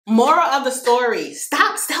Moral of the story,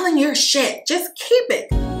 stop selling your shit. Just keep it.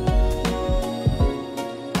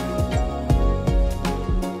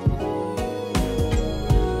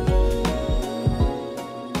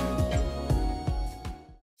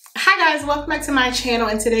 Hi guys, welcome back to my channel.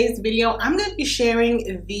 In today's video, I'm going to be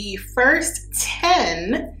sharing the first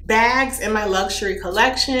 10 bags in my luxury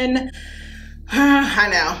collection. I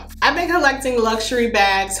know. I've been collecting luxury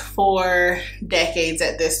bags for decades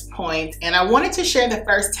at this point, and I wanted to share the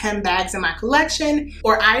first 10 bags in my collection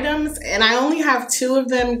or items, and I only have 2 of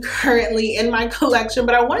them currently in my collection,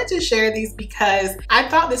 but I wanted to share these because I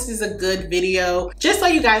thought this is a good video just so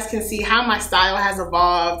you guys can see how my style has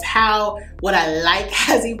evolved, how what I like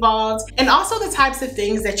has evolved, and also the types of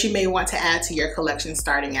things that you may want to add to your collection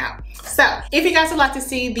starting out. So if you guys would like to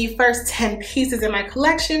see the first 10 pieces in my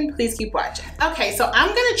collection, please keep watching. Okay, so I'm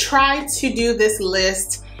gonna try to do this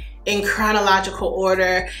list in chronological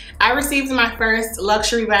order. I received my first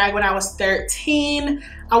luxury bag when I was 13.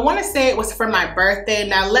 I wanna say it was for my birthday.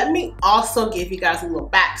 Now let me also give you guys a little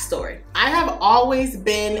backstory. I have always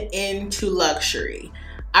been into luxury.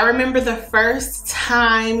 I remember the first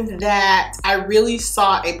time that I really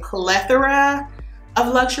saw a plethora of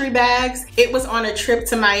luxury bags. It was on a trip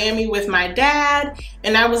to Miami with my dad,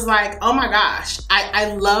 and I was like, oh my gosh,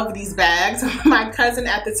 I love these bags. My cousin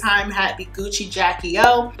at the time had the Gucci Jackie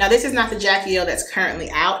O. Now this is not the Jackie O that's currently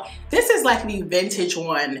out. This is like the vintage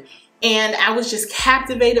one. And I was just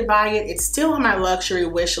captivated by it. It's still on my luxury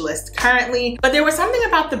wish list currently, but there was something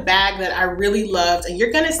about the bag that I really loved, and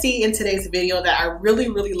you're gonna see in today's video that I really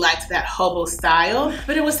liked that hobo style.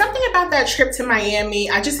 But it was something about that trip to Miami.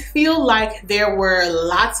 I just feel like there were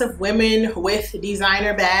lots of women with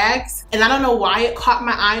designer bags, and I don't know why it caught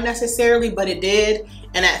my eye necessarily, but it did.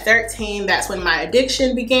 And at 13, that's when my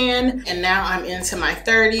addiction began. And now I'm into my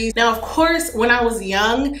 30s. Now, of course, when I was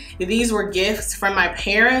young, these were gifts from my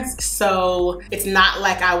parents. So it's not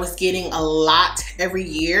like I was getting a lot every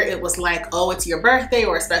year. It was like, oh, it's your birthday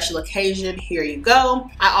or a special occasion, here you go.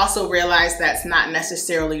 I also realized that's not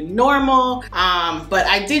necessarily normal, but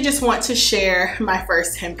I did just want to share my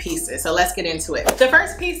first 10 pieces. So let's get into it. The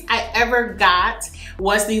first piece I ever got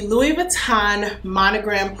was the Louis Vuitton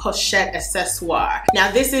monogram pochette accessoire. Now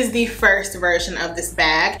this is the first version of this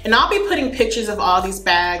bag, and I'll be putting pictures of all these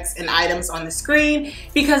bags and items on the screen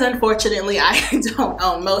because unfortunately I don't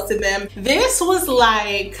own most of them. This was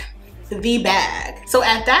like the bag. So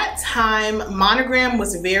at that time, monogram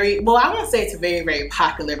was very, well, I won't say it's very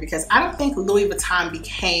popular because I don't think Louis Vuitton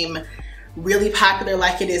became really popular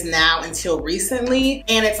like it is now until recently.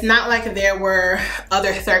 And it's not like there were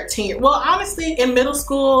other 13, well, honestly, in middle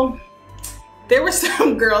school, there were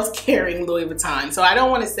some girls carrying Louis Vuitton. So I don't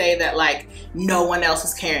want to say that like no one else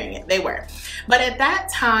was carrying it. They were. But at that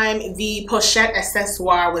time, the pochette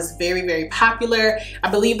accessoire was very popular. I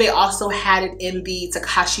believe they also had it in the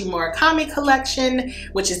Takashi Murakami collection,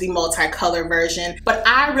 which is the multicolor version. But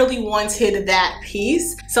I really wanted that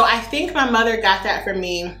piece. So I think my mother got that for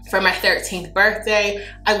me for my 13th birthday.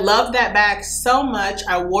 I love that bag so much.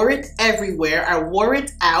 I wore it everywhere. I wore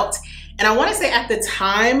it out. And I want to say at the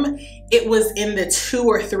time, it was in the $200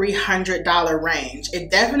 or $300 range.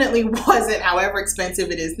 It definitely wasn't however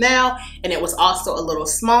expensive it is now, and it was also a little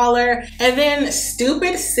smaller. And then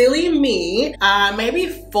stupid, silly me, maybe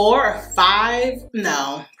 4 or 5,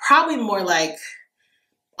 no, probably more like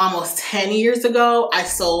almost 10 years ago, I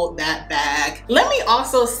sold that bag. Let me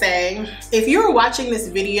also say, if you're watching this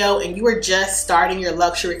video and you are just starting your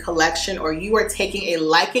luxury collection, or you are taking a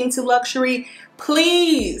liking to luxury,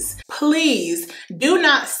 please do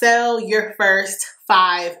not sell your first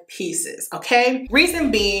 5 pieces, okay? Reason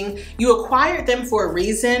being, you acquired them for a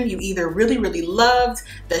reason. You either really loved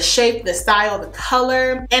the shape, the style, the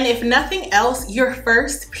color, and if nothing else, your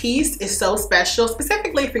first piece is so special,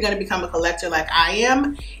 specifically if you're gonna become a collector like I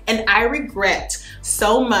am, and I regret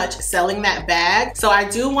so much selling that bag. So I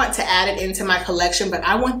do want to add it into my collection, but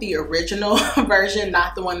I want the original version,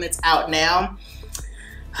 not the one that's out now.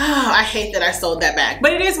 Oh, I hate that I sold that bag,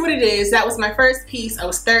 but it is what it is. That was my first piece. I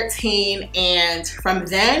was 13, and from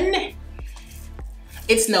then,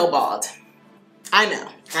 it snowballed. I know.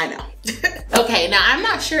 Okay, now I'm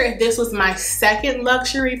not sure if this was my second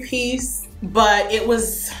luxury piece, but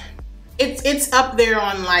it's up there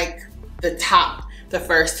on like the top, the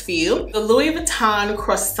first few. The Louis Vuitton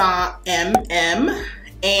Croissant MM.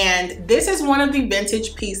 And this is one of the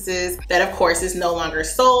vintage pieces that of course is no longer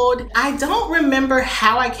sold. I don't remember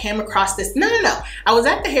how I came across this. No. I was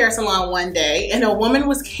at the hair salon one day and a woman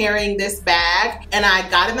was carrying this bag, and I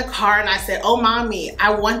got in the car and I said, oh mommy,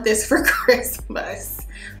 I want this for Christmas.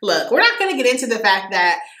 Look, we're not gonna get into the fact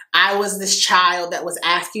that I was this child that was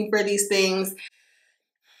asking for these things.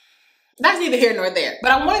 That's neither here nor there,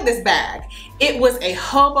 but I wanted this bag. It was a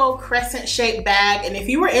hobo crescent shaped bag, and if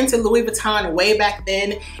you were into Louis Vuitton way back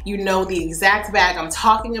then, you know the exact bag I'm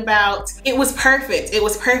talking about. It was perfect. It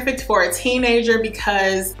was perfect for a teenager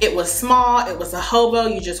because it was small, it was a hobo,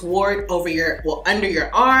 you just wore it over your, well, under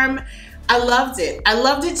your arm. I loved it. I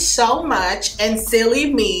loved it so much, and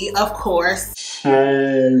silly me, of course.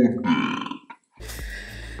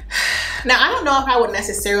 Now, I don't know if I would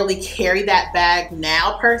necessarily carry that bag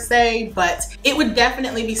now per se, but it would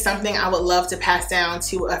definitely be something I would love to pass down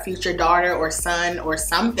to a future daughter or son or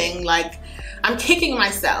something. Like, I'm kicking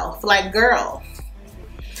myself, like, girl.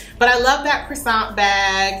 But I love that croissant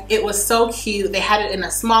bag. It was so cute. They had it in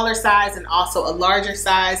a smaller size and also a larger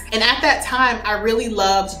size. And at that time, I really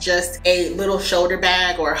loved just a little shoulder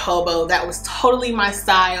bag or a hobo. That was totally my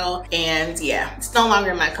style. And yeah, it's no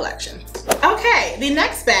longer in my collection. Okay, the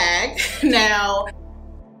next bag now.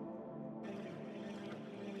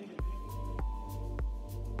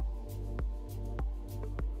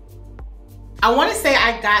 I want to say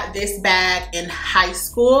I got this bag in high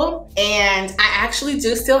school, and I actually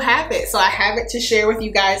do still have it. So I have it to share with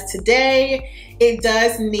you guys today. It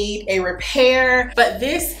does need a repair, but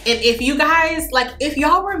this, and if you guys, like, if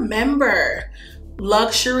y'all remember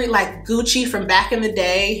luxury like Gucci from back in the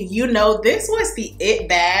day, you know this was the it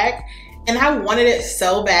bag. And I wanted it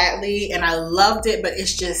so badly and I loved it, but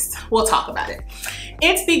it's just, we'll talk about it.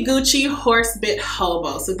 It's the Gucci Horsebit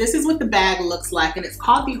Hobo. So this is what the bag looks like, and it's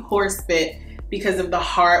called the Horsebit because of the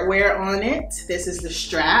hardware on it. This is the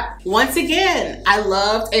strap. Once again, I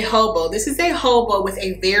loved a hobo. This is a hobo with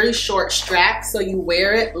a very short strap, so you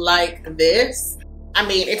wear it like this. I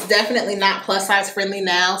mean, it's definitely not plus size friendly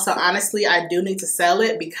now, so honestly, I do need to sell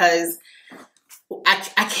it because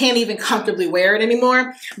I can't even comfortably wear it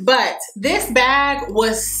anymore. But this bag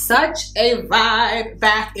was such a vibe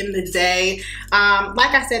back in the day.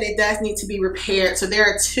 Like I said, it does need to be repaired. So there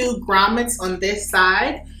are 2 grommets on this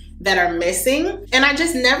side that are missing. And I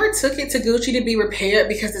just never took it to Gucci to be repaired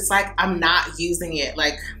because it's like, I'm not using it.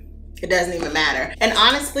 Like, it doesn't even matter. And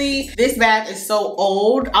honestly, this bag is so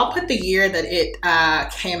old. I'll put the year that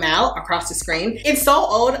it came out across the screen. It's so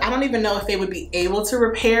old, I don't even know if they would be able to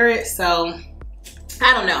repair it. So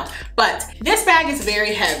I don't know, but this bag is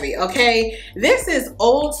very heavy, okay? This is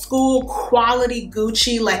old school quality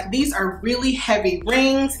Gucci. Like, these are really heavy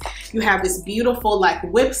rings. You have this beautiful like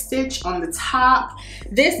whip stitch on the top.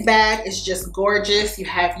 This bag is just gorgeous. You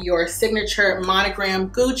have your signature monogram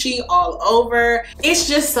Gucci all over. It's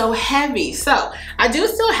just so heavy. So I do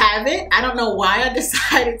still have it. I don't know why I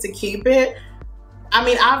decided to keep it. I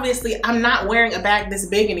mean, obviously I'm not wearing a bag this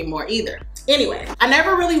big anymore either. Anyway, I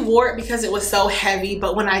never really wore it because it was so heavy,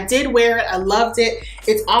 but when I did wear it, I loved it.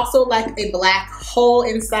 It's also like a black hole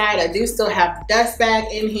inside. I do still have the dust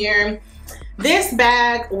bag in here. This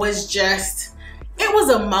bag was just, it was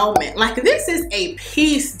a moment. Like, this is a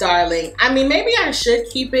piece, darling. I mean, maybe I should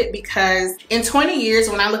keep it because in 20 years,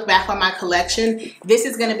 when I look back on my collection, this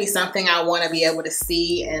is gonna be something I wanna be able to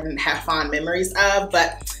see and have fond memories of.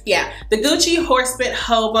 But yeah, the Gucci Horsebit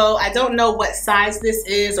Hobo. I don't know what size this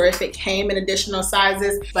is or if it came in additional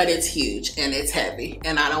sizes, but it's huge and it's heavy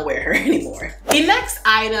and I don't wear her anymore. The next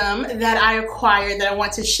item that I acquired that I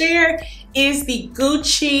want to share is the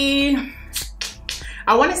Gucci,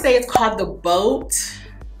 I want to say it's called the boat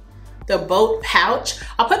pouch.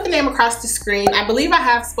 I'll put the name across the screen. I believe I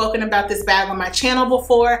have spoken about this bag on my channel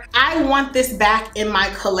before. I want this back in my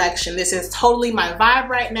collection. This is totally my vibe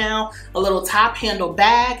right now, a little top handle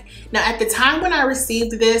bag. Now, at the time when I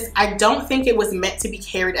received this, I don't think it was meant to be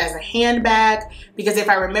carried as a handbag because if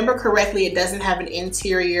I remember correctly, it doesn't have an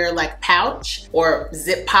interior like pouch or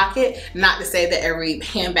zip pocket. Not to say that every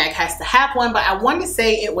handbag has to have one, but I want to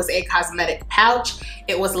say it was a cosmetic pouch.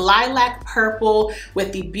 It was lilac purple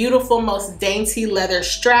with the beautiful, most dainty leather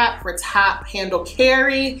strap for top handle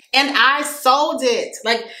carry, and I sold it.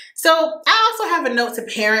 Like, so I also have a note to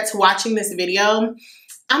parents watching this video.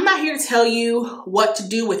 I'm not here to tell you what to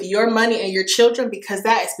do with your money and your children because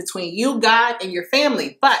that is between you, God, and your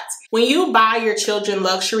family. But when you buy your children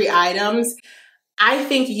luxury items, I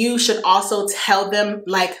think you should also tell them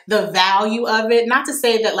like the value of it. Not to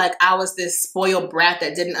say that like I was this spoiled brat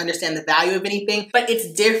that didn't understand the value of anything, but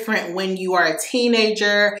it's different when you are a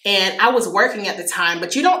teenager, and I was working at the time,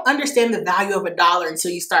 but you don't understand the value of $1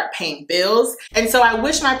 until you start paying bills. And so I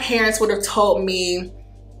wish my parents would have told me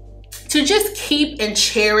to just keep and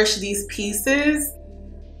cherish these pieces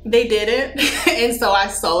they didn't. And so I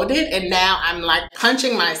sold it, and now I'm like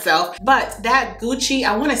punching myself. But that Gucci,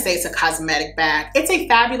 I want to say it's a cosmetic bag. It's a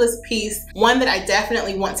fabulous piece, one that I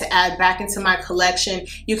definitely want to add back into my collection.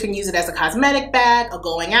 You can use it as a cosmetic bag, a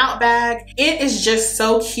going out bag. It is just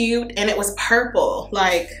so cute, and it was purple.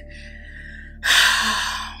 Like,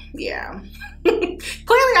 yeah.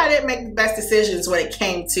 Clearly I didn't make the best decisions when it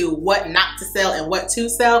came to what not to sell and what to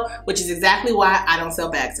sell, which is exactly why I don't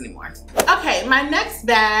sell bags anymore. Okay, my next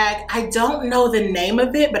bag, I don't know the name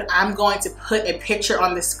of it, but I'm going to put a picture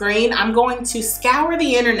on the screen. I'm going to scour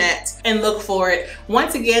the internet and look for it.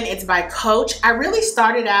 Once again, it's by Coach. I really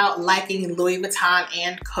started out liking Louis Vuitton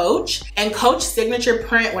and Coach signature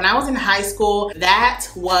print. When I was in high school, that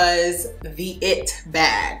was the it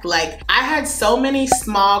bag. Like, I had so many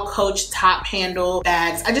small Coach top handle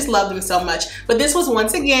bags. I just love them so much. But this was,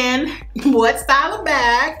 once again, what style of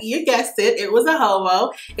bag? You guessed it. It was a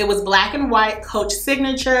hobo. It was black and white Coach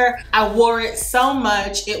signature. I wore it so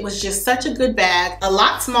much. It was just such a good bag. A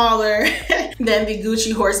lot smaller than the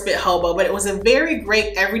Gucci Horsebit Hobo, but it was a very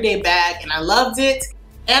great everyday bag, and I loved it.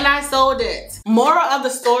 And I sold it. Moral of the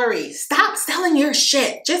story, stop selling your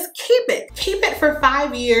shit. Just keep it. Keep it for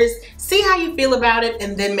 5 years. See how you feel about it,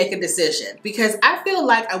 and then make a decision. Because I feel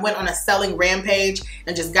like I went on a selling rampage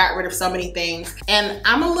and just got rid of so many things. And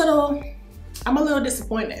I'm a little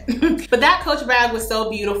disappointed. But that Coach bag was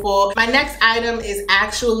so beautiful. My next item is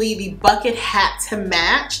actually the bucket hat to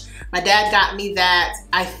match. My dad got me that,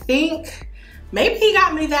 I think, maybe he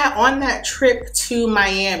got me that on that trip to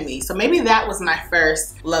Miami. So maybe that was my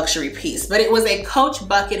first luxury piece. But it was a Coach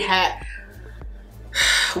bucket hat.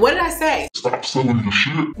 What did I say? Stop selling your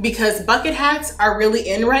shit. Because bucket hats are really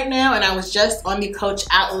in right now, and I was just on the Coach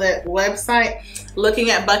outlet website looking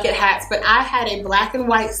at bucket hats, but I had a black and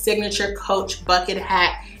white signature Coach bucket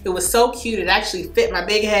hat. It was so cute. It actually fit my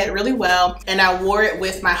big head really well, and I wore it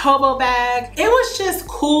with my hobo bag. It was just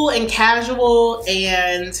cool and casual,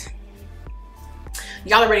 and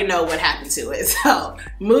y'all already know what happened to it. So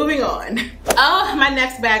moving on. Oh, my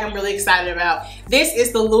next bag I'm really excited about. This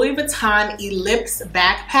is the Louis Vuitton Ellipse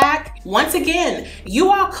backpack. Once again,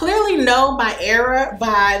 you all clearly know my era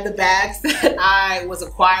by the bags that I was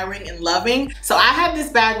acquiring and loving. So I had this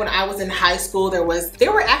bag when I was in high school. There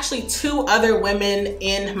were actually 2 other women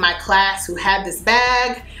in my class who had this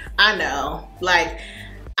bag. I know, like,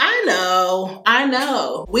 I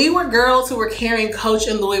know. We were girls who were carrying Coach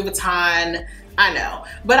and Louis Vuitton. I know,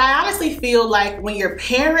 but I honestly feel like when your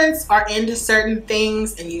parents are into certain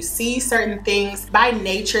things and you see certain things, by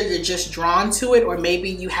nature you're just drawn to it, or maybe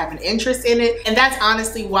you have an interest in it. And that's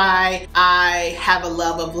honestly why I have a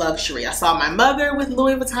love of luxury. I saw my mother with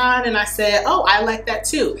Louis Vuitton and I said, oh, I like that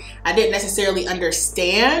too. I didn't necessarily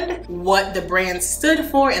understand what the brand stood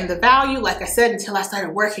for and the value, like I said, until I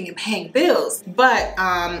started working and paying bills. But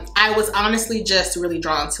I was honestly just really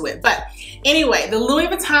drawn to it. But anyway, the Louis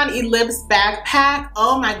Vuitton Ellipse backpack,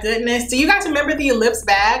 oh my goodness. Do you guys remember the Ellipse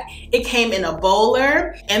bag? It came in a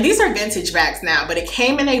bowler, and these are vintage bags now, but it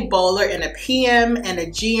came in a bowler in a PM and a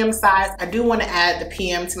GM size. I do want to add the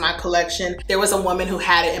PM to my collection. There was a woman who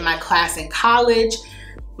had it in my class in college,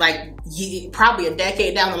 like probably a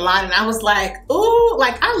decade down the line, and I was like, ooh,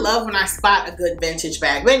 like I love when I spot a good vintage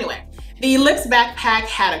bag. But anyway, the Ellipse backpack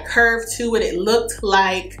had a curve to it. It looked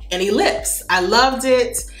like an ellipse. I loved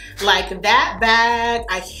it. Like that bag,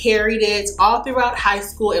 I carried it all throughout high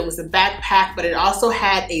school. It was a backpack, but it also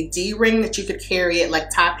had a D-ring that you could carry it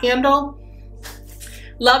like top handle.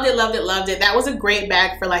 Loved it, loved it, loved it. That was a great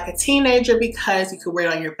bag for like a teenager because you could wear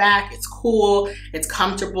it on your back. It's cool, it's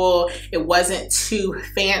comfortable. It wasn't too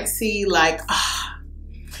fancy, like,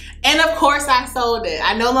 and of course I sold it.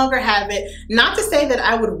 I no longer have it. Not to say that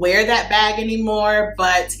I would wear that bag anymore,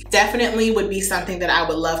 but definitely would be something that I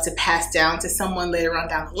would love to pass down to someone later on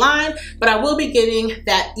down the line. But I will be getting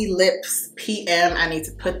that Ellipse PM. I need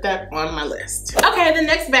to put that on my list. Okay, the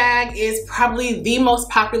next bag is probably the most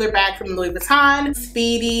popular bag from Louis Vuitton,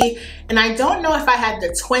 Speedy. And I don't know if I had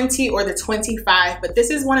the 20 or the 25, but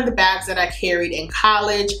this is one of the bags that I carried in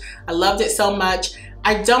college. I loved it so much.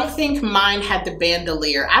 I don't think mine had the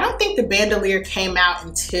bandolier. I don't think the bandolier came out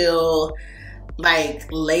until like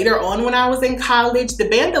later on when I was in college. The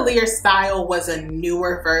bandolier style was a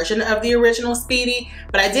newer version of the original Speedy,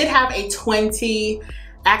 but I did have a 20.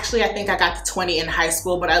 Actually, I think I got the 20 in high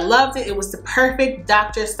school, but I loved it. It was the perfect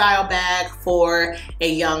doctor style bag for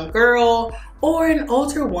a young girl or an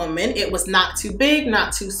older woman. It was not too big,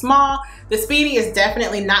 not too small. The Speedy is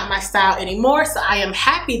definitely not my style anymore, so I am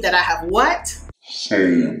happy that I have what?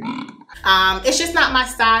 It's just not my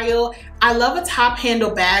style. I love a top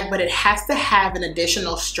handle bag, but it has to have an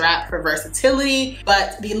additional strap for versatility.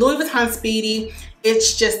 But the Louis Vuitton Speedy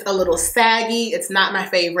It's just a little saggy. It's not my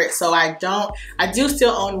favorite, so I do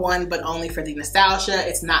still own one, but only for the nostalgia.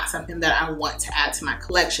 It's not something that I want to add to my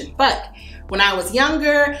collection. But when I was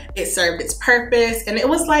younger, it served its purpose, and it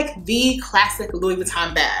was like the classic Louis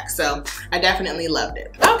Vuitton bag, so I definitely loved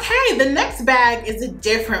it. Okay, the next bag is a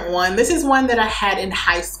different one. This is one that I had in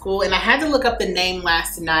high school, and I had to look up the name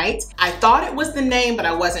last night. I thought it was the name, but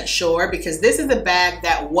I wasn't sure, because this is a bag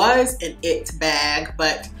that was an it bag,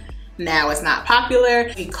 but now it's not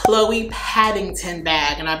popular. The Chloe Paddington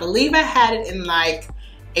bag, and I believe I had it in like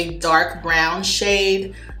a dark brown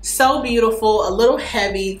shade. So beautiful, a little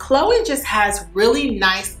heavy. Chloe just has really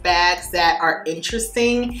nice bags that are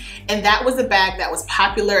interesting, and that was a bag that was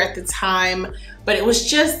popular at the time, but it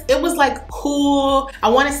was like cool. I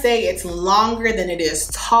want to say it's longer than it is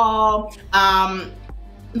tall.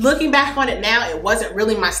 Looking back on it now, it wasn't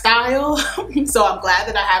really my style, so I'm glad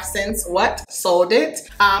that I have since sold it.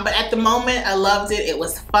 But at the moment, I loved it. It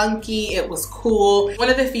was funky, it was cool. One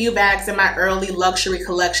of the few bags in my early luxury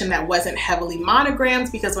collection that wasn't heavily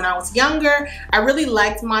monogrammed, because when I was younger, I really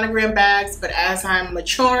liked monogram bags, but as I'm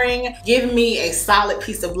maturing, give me a solid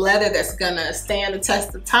piece of leather that's gonna stand the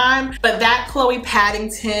test of time. But that Chloe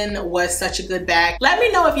Paddington was such a good bag. Let me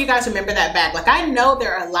know if you guys remember that bag. Like, I know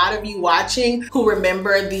there are a lot of you watching who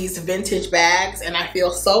remember these vintage bags, and I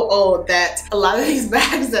feel so old that a lot of these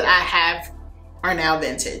bags that I have are now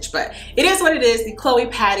vintage, but it is what it is. The Chloe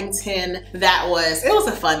Paddington, it was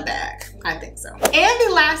a fun bag. I think so. And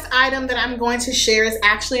the last item that I'm going to share is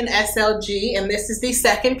actually an SLG, and this is the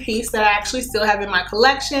second piece that I actually still have in my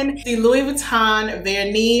collection. The Louis Vuitton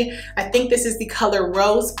Vernis. I think this is the color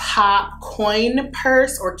Rose Pop coin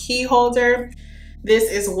purse or key holder.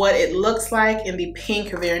 This is what it looks like in the pink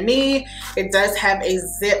Vernis. It does have a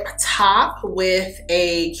zip top with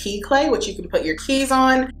a key clay, which you can put your keys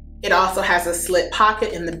on. It also has a slit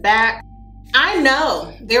pocket in the back. I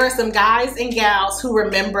know there are some guys and gals who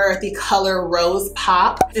remember the color Rose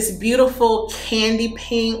Pop, this beautiful candy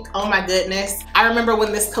pink. Oh my goodness. I remember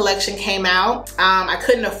when this collection came out, I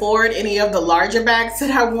couldn't afford any of the larger bags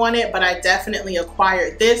that I wanted, but I definitely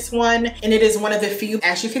acquired this one. And it is one of the few,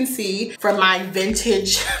 as you can see, from my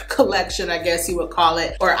vintage collection, I guess you would call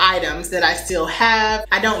it, or items that I still have.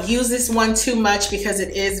 I don't use this one too much because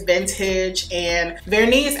it is vintage, and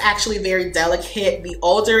Vernis is actually very delicate. The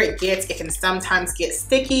older it gets, it can sometimes get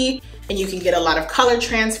sticky, and you can get a lot of color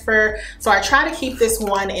transfer. So I try to keep this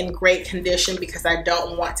one in great condition because I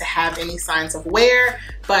don't want to have any signs of wear.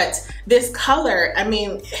 But this color, I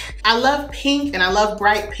mean, I love pink and I love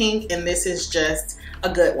bright pink, and this is just a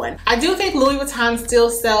good one. I do think Louis Vuitton still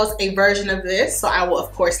sells a version of this, so I will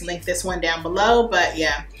of course link this one down below. But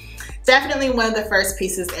yeah, definitely one of the first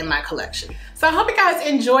pieces in my collection. So I hope you guys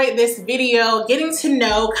enjoyed this video, getting to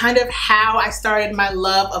know kind of how I started my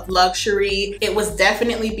love of luxury. It was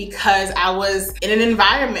definitely because I was in an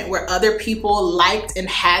environment where other people liked and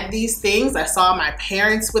had these things. I saw my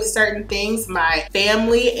parents with certain things, my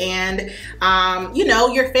family, and you know,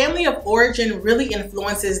 your family of origin really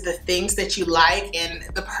influences the things that you like and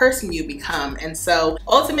the person you become. And so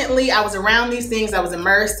ultimately I was around these things, I was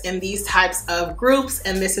immersed in these types of groups,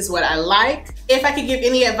 and this is what I like. If I could give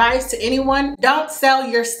any advice to anyone, don't sell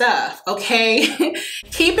your stuff, okay?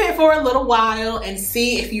 Keep it for a little while and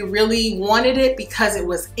see if you really wanted it because it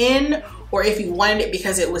was in, or if you wanted it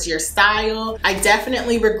because it was your style. I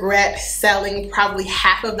definitely regret selling probably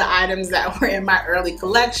half of the items that were in my early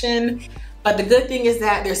collection. But the good thing is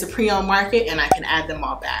that there's a pre-owned market and I can add them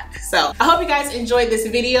all back. So I hope you guys enjoyed this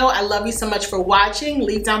video. I love you so much for watching.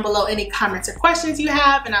 Leave down below any comments or questions you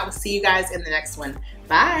have, and I will see you guys in the next one.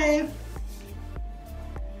 Bye.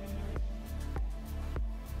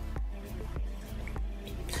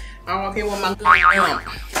 I don't want people with my